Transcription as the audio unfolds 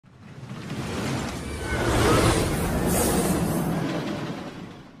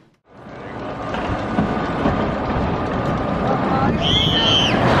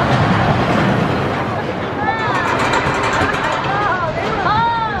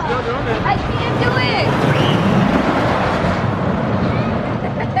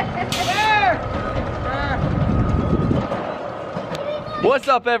What's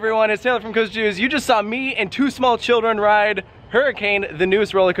up, everyone? It's Taylor from Coaster Studios. You just saw me and two small children ride Hurricane, the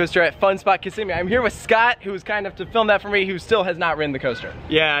newest roller coaster at Fun Spot Kissimmee. I'm here with Scott, who was kind enough to film that for me, who still has not ridden the coaster.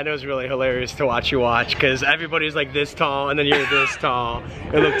 Yeah, and it was really hilarious to watch you watch, because everybody's like this tall, and then you're this tall.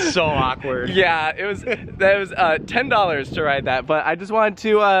 It looked so awkward. Yeah, that was $10 to ride that, but I just wanted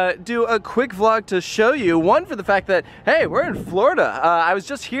to do a quick vlog to show you, one, for the fact that, hey, we're in Florida. I was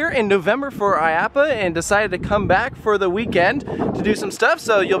just here in November for IAAPA and decided to come back for the weekend to do some stuff,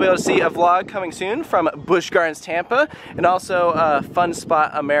 so you'll be able to see a vlog coming soon from Busch Gardens, Tampa, and also Fun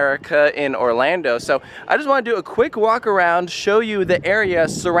Spot America in Orlando. So I just want to do a quick walk around, show you the area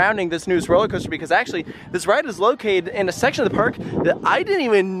surrounding this newest roller coaster, because actually this ride is located in a section of the park that I didn't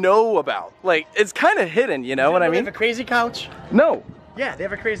even know about. Like, it's kind of hidden, you know what I mean? They have a crazy couch? No. Yeah, they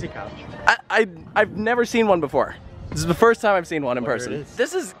have a crazy couch. I've never seen one before. This is the first time I've seen one in person.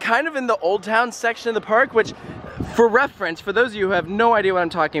 This is kind of in the Old Town section of the park, which, for reference, for those of you who have no idea what I'm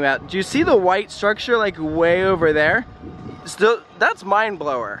talking about, do you see the white structure like way over there? Still, that's Mind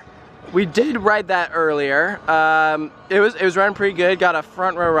Blower. We did ride that earlier. It was running pretty good. Got a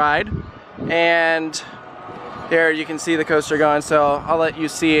front row ride, and there you can see the coaster going. So I'll let you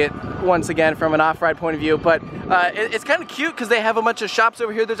see it once again from an off-ride point of view. But it's kind of cute because they have a bunch of shops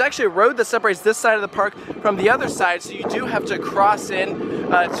over here. There's actually a road that separates this side of the park from the other side, so you do have to cross in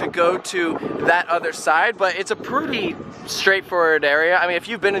to go to that other side. But it's a pretty straightforward area. I mean, if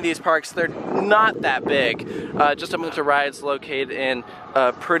you've been to these parks, they're not that big. Just a bunch of rides located in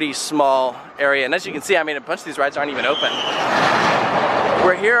a pretty small area. And as you can see, I mean, a bunch of these rides aren't even open.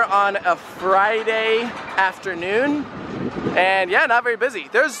 We're here on a Friday afternoon, and yeah, not very busy.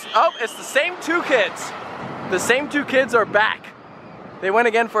 It's the same two kids. The same two kids are back. They went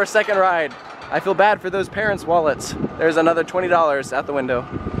again for a second ride. I feel bad for those parents' wallets. There's another $20 out the window.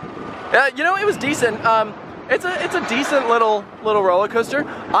 You know, it was decent. It's a decent little roller coaster.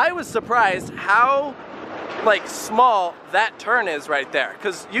 I was surprised how like small that turn is right there,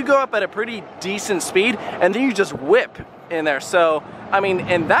 because you go up at a pretty decent speed and then you just whip in there. So I mean,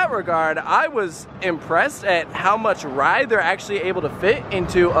 in that regard, I was impressed at how much ride they're actually able to fit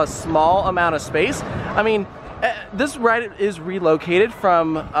into a small amount of space. I mean, this ride is relocated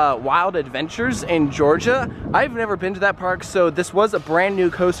from Wild Adventures in Georgia. I've never been to that park, so this was a brand new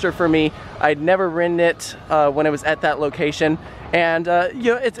coaster for me. I'd never ridden it when it was at that location. And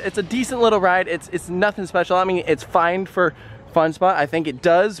you know, it's a decent little ride. It's nothing special. I mean, it's fine for Fun Spot. I think it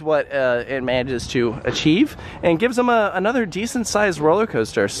does what it manages to achieve and gives them another decent sized roller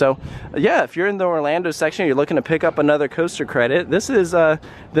coaster. So yeah, if you're in the Orlando section, you're looking to pick up another coaster credit, this is the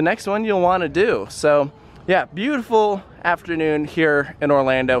next one you'll want to do. So yeah, beautiful afternoon here in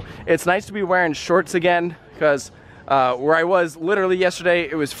Orlando. It's nice to be wearing shorts again, because where I was literally yesterday,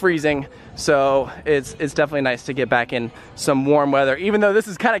 it was freezing. So it's definitely nice to get back in some warm weather, even though this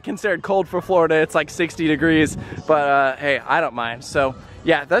is kind of considered cold for Florida. It's like 60 degrees, but hey, I don't mind. So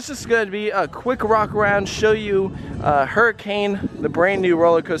yeah, that's just going to be a quick walk around, show you Hurricane, the brand new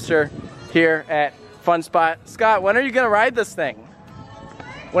roller coaster here at Fun Spot. Scott, when are you going to ride this thing?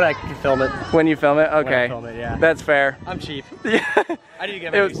 When I can film it. When you film it? Okay. When I film it, yeah. That's fair. I'm cheap. Yeah. I need to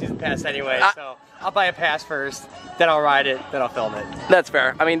get my new season pass anyway, so I'll buy a pass first, then I'll ride it, then I'll film it. That's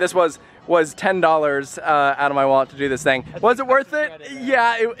fair. I mean, this was $10 out of my wallet to do this thing. Was it worth it?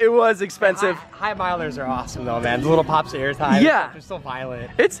 Yeah, it was expensive. High milers are awesome though, man. The little pops of airtime. Yeah. They're so violent.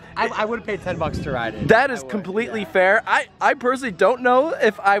 I would have paid $10 to ride it. That is completely fair. I personally don't know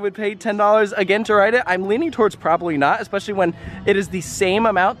if I would pay $10 again to ride it. I'm leaning towards probably not, especially when it is the same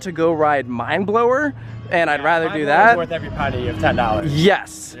amount to go ride Mind Blower. And I'd rather do that. Worth every penny of $10.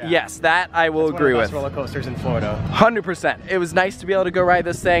 Yes, yes, that I will agree with. One of the best roller coasters in Florida. 100%. It was nice to be able to go ride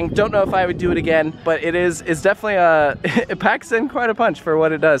this thing. Don't know if I would do it again, but it's definitely it packs in quite a punch for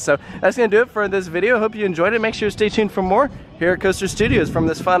what it does. So that's gonna do it for this video. Hope you enjoyed it. Make sure to stay tuned for more here at Coaster Studios from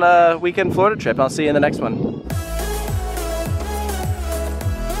this fun weekend Florida trip. I'll see you in the next one.